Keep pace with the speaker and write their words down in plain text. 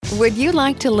Would you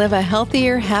like to live a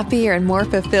healthier, happier, and more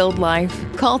fulfilled life?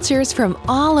 Cultures from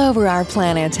all over our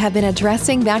planet have been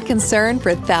addressing that concern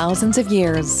for thousands of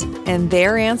years, and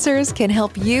their answers can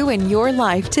help you in your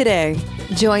life today.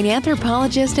 Join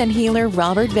anthropologist and healer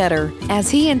Robert Vetter as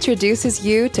he introduces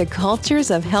you to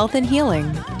cultures of health and healing.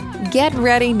 Get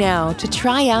ready now to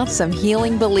try out some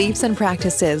healing beliefs and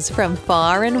practices from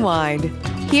far and wide.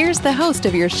 Here's the host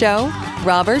of your show,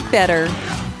 Robert Vetter.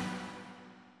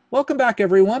 Welcome back,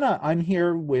 everyone. I'm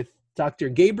here with Dr.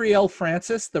 Gabrielle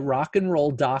Francis, the rock and roll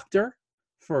doctor,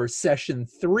 for session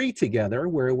 3 together,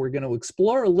 where we're going to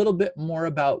explore a little bit more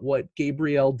about what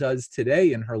Gabrielle does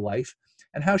today in her life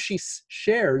and how she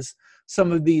shares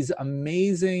some of these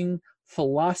amazing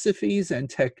philosophies and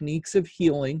techniques of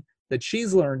healing that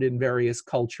she's learned in various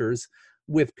cultures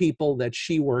with people that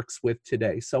she works with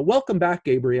today. So welcome back,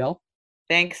 Gabrielle.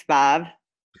 Thanks, Bob.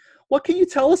 What can you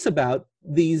tell us about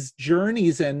these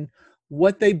journeys and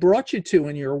what they brought you to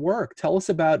in your work? Tell us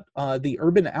about the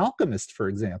Urban Alchemist, for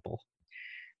example.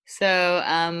 So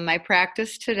my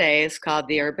practice today is called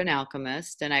the Urban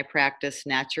Alchemist, and I practice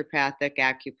naturopathic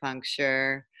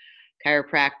acupuncture,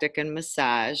 chiropractic, and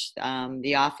massage.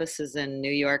 The office is in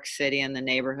New York City in the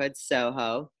neighborhood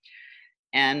Soho.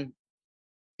 And,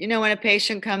 you know, when a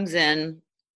patient comes in,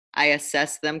 I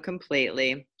assess them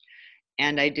completely.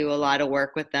 And I do a lot of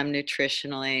work with them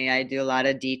nutritionally. I do a lot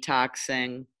of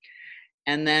detoxing.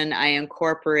 And then I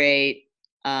incorporate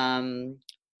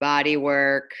body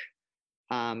work,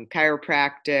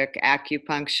 chiropractic,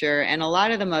 acupuncture, and a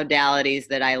lot of the modalities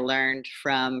that I learned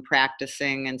from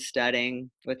practicing and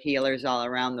studying with healers all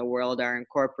around the world are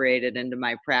incorporated into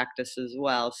my practice as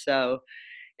well. So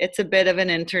it's a bit of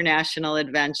an international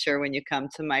adventure when you come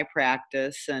to my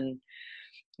practice. And,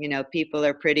 you know, people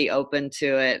are pretty open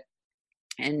to it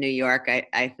in New York,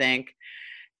 I think.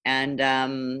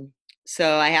 And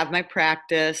so I have my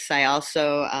practice. I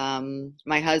also,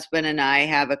 my husband and I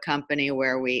have a company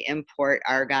where we import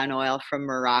argan oil from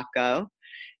Morocco,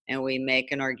 and we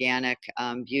make an organic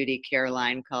beauty care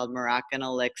line called Moroccan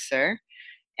Elixir.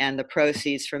 And the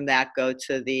proceeds from that go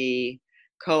to the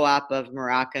co-op of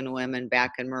Moroccan women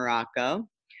back in Morocco.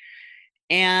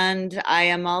 And I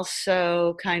am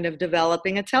also kind of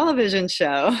developing a television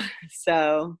show.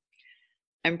 So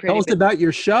I'm pretty Tell us about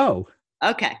your show.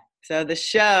 Okay, so the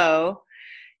show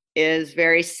is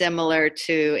very similar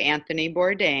to Anthony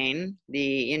Bourdain,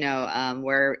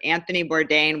 where Anthony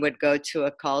Bourdain would go to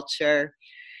a culture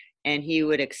and he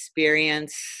would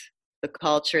experience the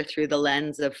culture through the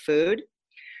lens of food.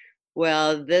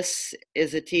 Well, this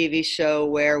is a TV show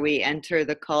where we enter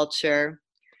the culture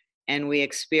and we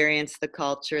experience the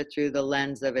culture through the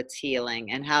lens of its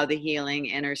healing and how the healing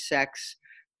intersects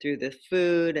through the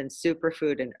food and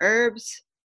superfood and herbs,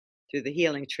 through the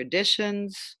healing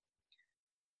traditions,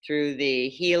 through the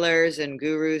healers and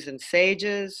gurus and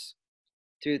sages,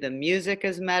 through the music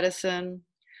as medicine,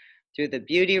 through the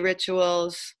beauty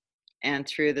rituals, and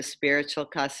through the spiritual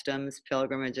customs,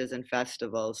 pilgrimages, and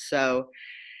festivals. So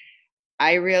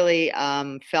I really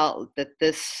felt that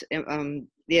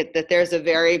that there's a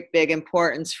very big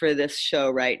importance for this show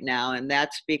right now, and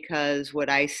that's because what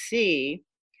I see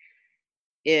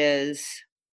is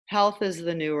health is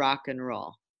the new rock and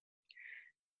roll.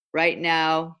 Right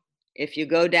now, if you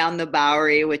go down the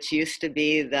Bowery, which used to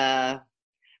be the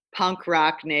punk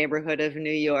rock neighborhood of New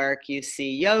York, you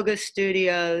see yoga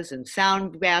studios and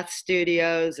sound bath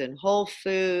studios and Whole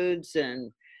Foods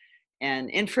and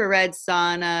infrared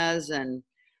saunas, and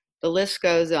the list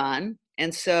goes on.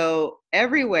 And so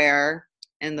everywhere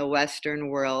in the Western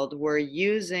world, we're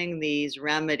using these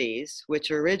remedies,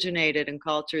 which originated in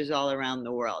cultures all around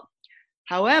the world.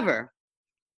 However,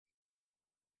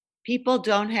 people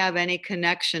don't have any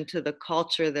connection to the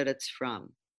culture that it's from.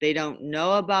 They don't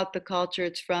know about the culture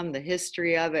it's from, the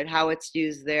history of it, how it's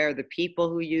used there, the people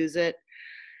who use it.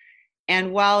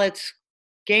 And while it's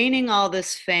gaining all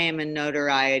this fame and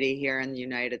notoriety here in the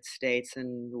United States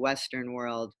and the Western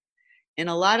world, in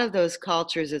a lot of those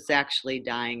cultures, it's actually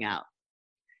dying out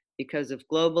because of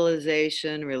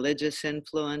globalization, religious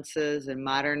influences, and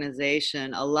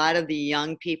modernization. A lot of the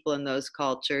young people in those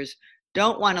cultures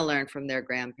don't want to learn from their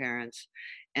grandparents.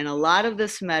 And a lot of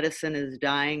this medicine is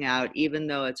dying out, even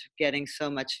though it's getting so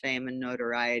much fame and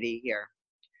notoriety here.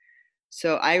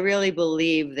 So I really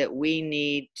believe that we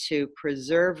need to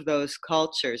preserve those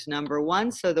cultures, number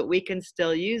one, so that we can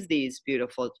still use these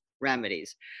beautiful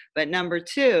remedies. But number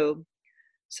two,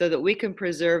 so that we can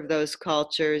preserve those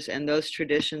cultures and those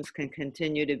traditions can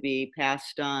continue to be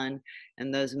passed on,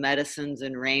 and those medicines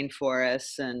and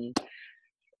rainforests and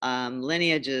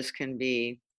lineages can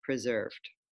be preserved.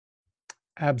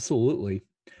 Absolutely.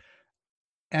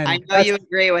 I And know you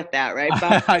agree with that, right,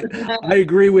 Bob? I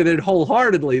agree with it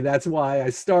wholeheartedly. That's why I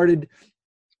started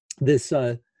this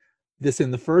this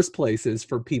in the first place, is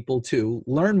for people to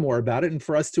learn more about it and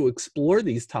for us to explore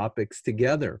these topics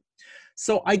together.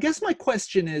 So I guess my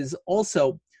question is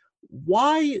also,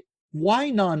 why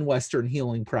non-Western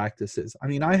healing practices? I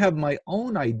mean, I have my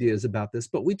own ideas about this,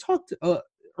 but we talked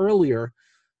earlier,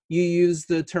 you used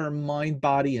the term mind,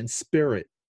 body, and spirit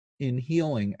in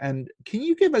healing. And can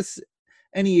you give us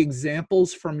any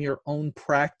examples from your own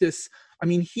practice? I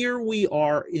mean, here we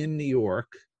are in New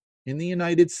York, in the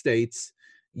United States.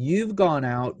 You've gone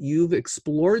out, you've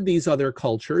explored these other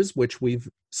cultures, which we've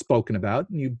spoken about,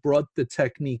 and you brought the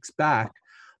techniques back.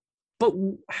 But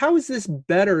how is this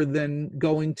better than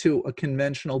going to a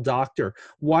conventional doctor?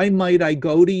 Why might I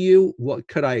go to you? What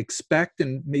could I expect?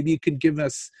 And maybe you could give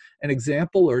us an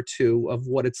example or two of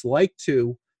what it's like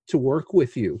to work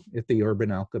with you at the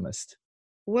Urban Alchemist.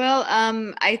 Well,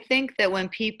 I think that when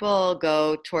people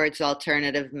go towards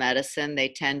alternative medicine, they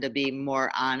tend to be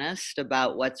more honest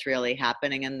about what's really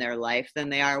happening in their life than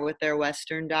they are with their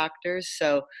Western doctors.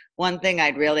 So, one thing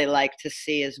I'd really like to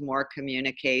see is more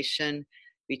communication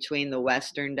between the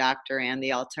Western doctor and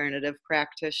the alternative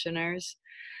practitioners.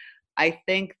 I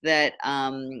think that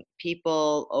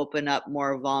people open up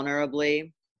more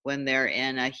vulnerably when they're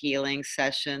in a healing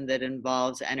session that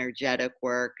involves energetic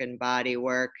work and body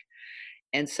work,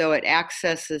 and so it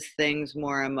accesses things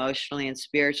more emotionally and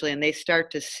spiritually, and they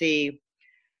start to see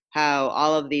how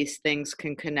all of these things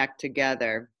can connect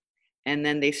together. And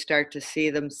then they start to see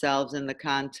themselves in the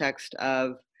context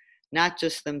of not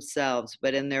just themselves,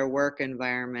 but in their work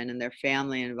environment, and their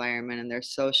family environment, and their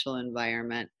social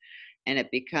environment. And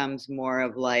it becomes more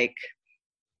of like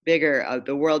bigger,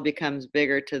 the world becomes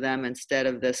bigger to them instead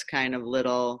of this kind of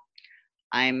little,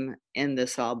 I'm in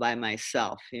this all by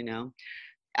myself, you know?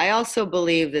 I also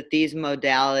believe that these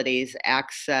modalities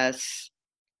access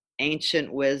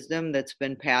ancient wisdom that's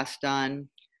been passed on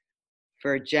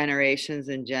for generations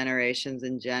and generations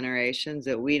and generations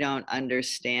that we don't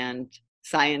understand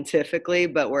scientifically,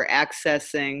 but we're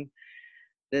accessing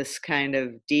this kind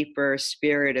of deeper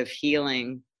spirit of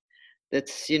healing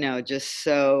that's, you know, just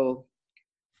so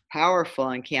powerful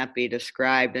and can't be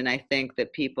described. And I think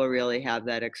that people really have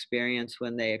that experience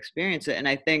when they experience it. And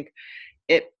I think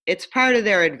it's part of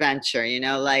their adventure, you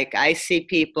know, like I see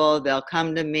people, they'll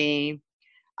come to me,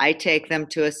 I take them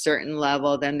to a certain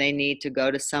level, then they need to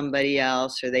go to somebody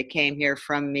else, or they came here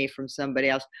from me from somebody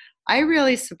else. I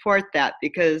really support that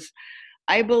because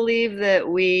I believe that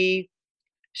we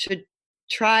should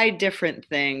try different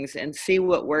things and see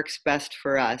what works best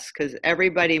for us, because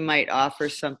everybody might offer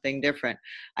something different.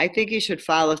 I think you should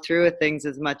follow through with things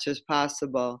as much as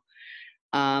possible.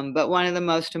 But one of the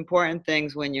most important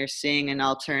things when you're seeing an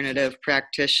alternative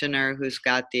practitioner who's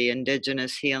got the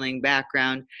indigenous healing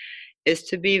background is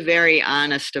to be very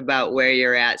honest about where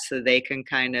you're at so they can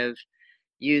kind of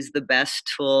use the best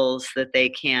tools that they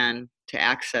can to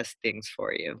access things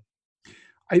for you.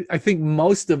 I think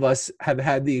most of us have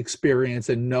had the experience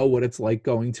and know what it's like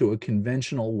going to a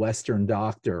conventional Western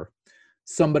doctor,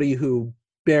 somebody who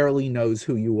barely knows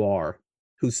who you are,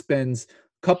 who spends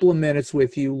a couple of minutes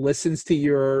with you, listens to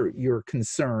your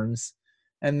concerns,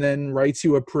 and then writes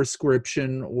you a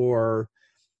prescription or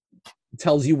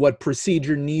tells you what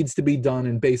procedure needs to be done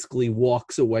and basically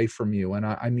walks away from you. And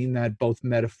I mean that both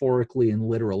metaphorically and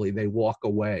literally. They walk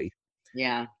away.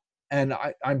 Yeah. And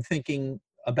I'm thinking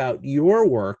about your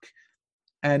work,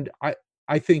 and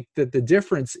I think that the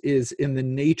difference is in the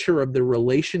nature of the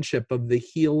relationship of the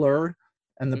healer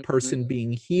and the Mhm. person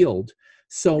being healed.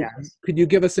 So Yes. could you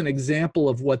give us an example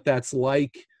of what that's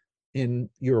like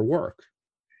in your work?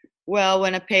 Well,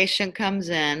 when a patient comes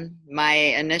in, my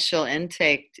initial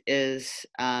intake is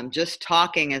just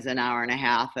talking is an hour and a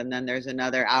half, and then there's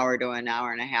another hour to an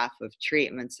hour and a half of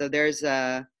treatment. So there's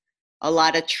a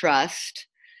lot of trust,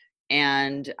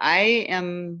 and I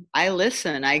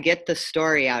listen, I get the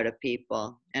story out of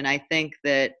people, and I think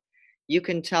that you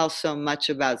can tell so much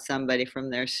about somebody from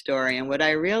their story. And what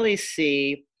I really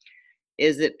see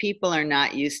is that people are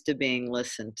not used to being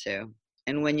listened to,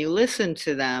 and when you listen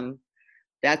to them,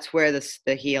 that's where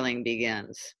the healing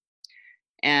begins.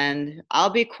 And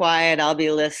I'll be quiet, I'll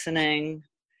be listening,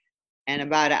 and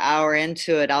about an hour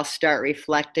into it, I'll start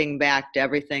reflecting back to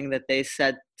everything that they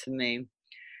said to me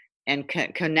and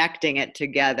connecting it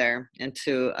together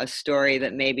into a story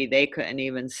that maybe they couldn't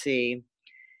even see.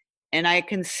 And I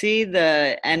can see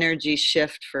the energy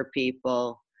shift for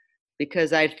people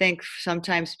because I think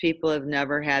sometimes people have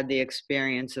never had the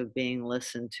experience of being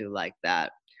listened to like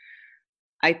that.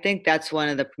 I think that's one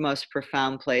of the most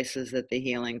profound places that the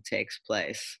healing takes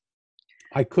place.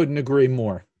 I couldn't agree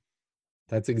more.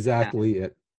 That's exactly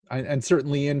it. And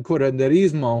certainly in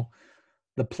curanderismo,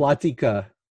 the plática,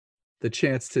 the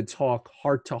chance to talk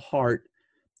heart to heart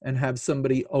and have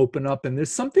somebody open up. And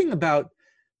there's something about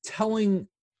telling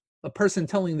a person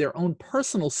telling their own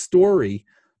personal story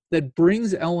that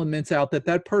brings elements out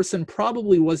that person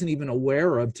probably wasn't even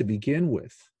aware of to begin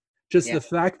with. Just the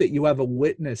fact that you have a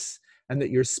witness and that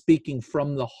you're speaking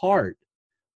from the heart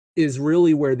is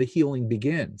really where the healing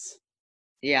begins.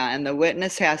 Yeah, and the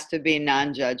witness has to be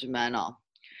non-judgmental.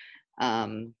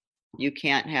 You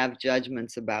can't have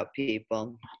judgments about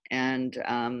people. And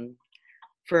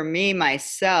for me,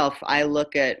 myself, I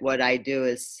look at what I do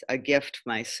as a gift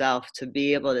myself. To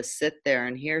be able to sit there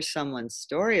and hear someone's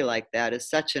story like that is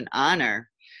such an honor.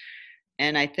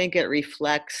 And I think it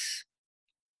reflects,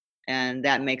 and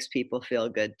that makes people feel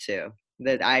good too,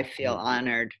 that I feel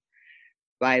honored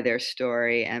by their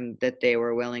story and that they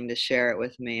were willing to share it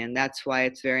with me. And that's why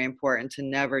it's very important to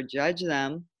never judge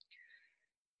them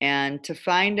and to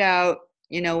find out,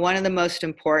 one of the most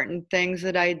important things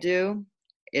that I do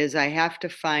is I have to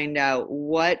find out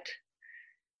what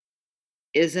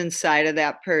is inside of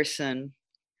that person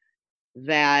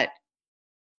that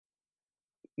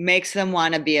makes them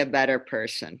want to be a better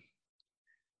person,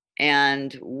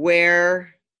 and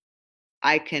where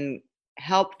I can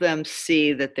help them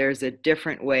see that there's a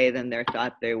different way than they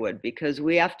thought they would, because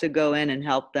we have to go in and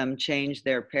help them change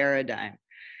their paradigm.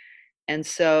 And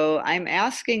so I'm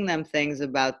asking them things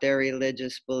about their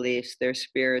religious beliefs, their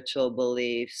spiritual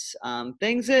beliefs,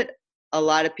 things that a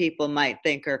lot of people might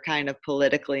think are kind of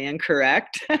politically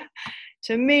incorrect,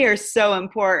 to me are so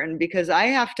important, because I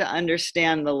have to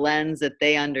understand the lens that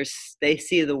they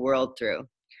see the world through,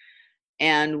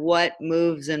 and what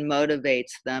moves and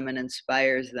motivates them and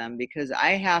inspires them, because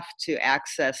I have to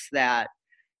access that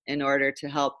in order to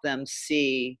help them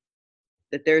see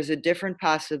that there's a different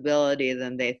possibility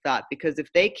than they thought. Because if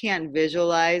they can't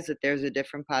visualize that there's a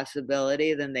different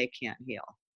possibility, then they can't heal.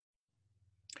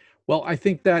 Well, I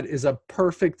think that is a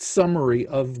perfect summary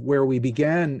of where we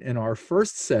began in our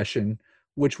first session,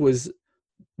 which was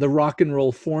the rock and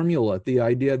roll formula, the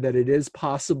idea that it is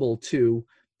possible to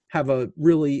have a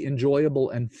really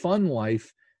enjoyable and fun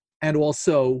life and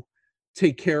also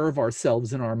take care of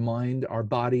ourselves in our mind, our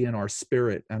body, and our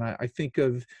spirit. And I think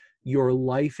of your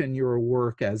life and your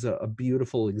work as a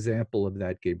beautiful example of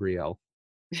that, Gabrielle.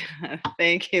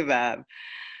 Thank you, Bob.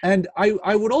 And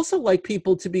I would also like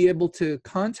people to be able to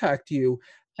contact you.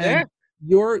 Sure. And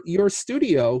your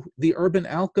studio, The Urban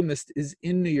Alchemist, is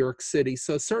in New York City.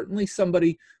 So certainly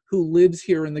somebody who lives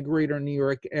here in the greater New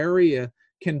York area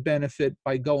can benefit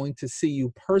by going to see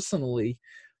you personally.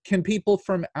 Can people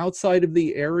from outside of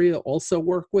the area also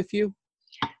work with you?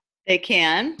 They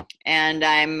can, and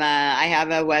I have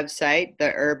a website,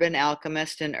 The Urban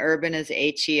Alchemist, and urban is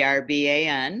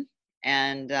Herban,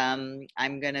 and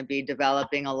I'm going to be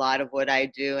developing a lot of what I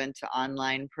do into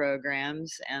online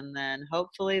programs, and then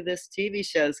hopefully this TV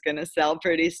show is going to sell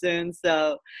pretty soon,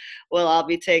 so we'll all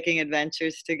be taking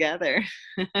adventures together.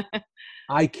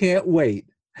 I can't wait.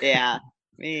 Yeah,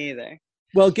 me either.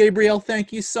 Well, Gabrielle,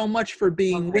 thank you so much for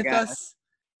being with us.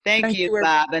 Thank you,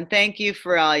 Bob, and thank you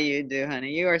for all you do,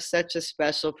 honey. You are such a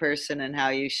special person in how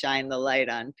you shine the light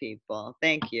on people.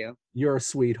 Thank you. You're a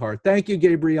sweetheart. Thank you,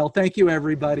 Gabrielle. Thank you,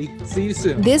 everybody. See you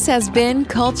soon. This has been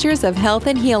Cultures of Health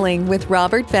and Healing with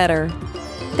Robert Vetter.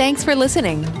 Thanks for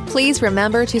listening. Please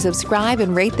remember to subscribe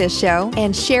and rate this show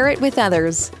and share it with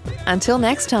others. Until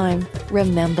next time,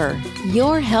 remember,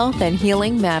 your health and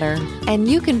healing matter, and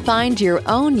you can find your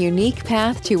own unique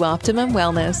path to optimum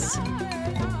wellness.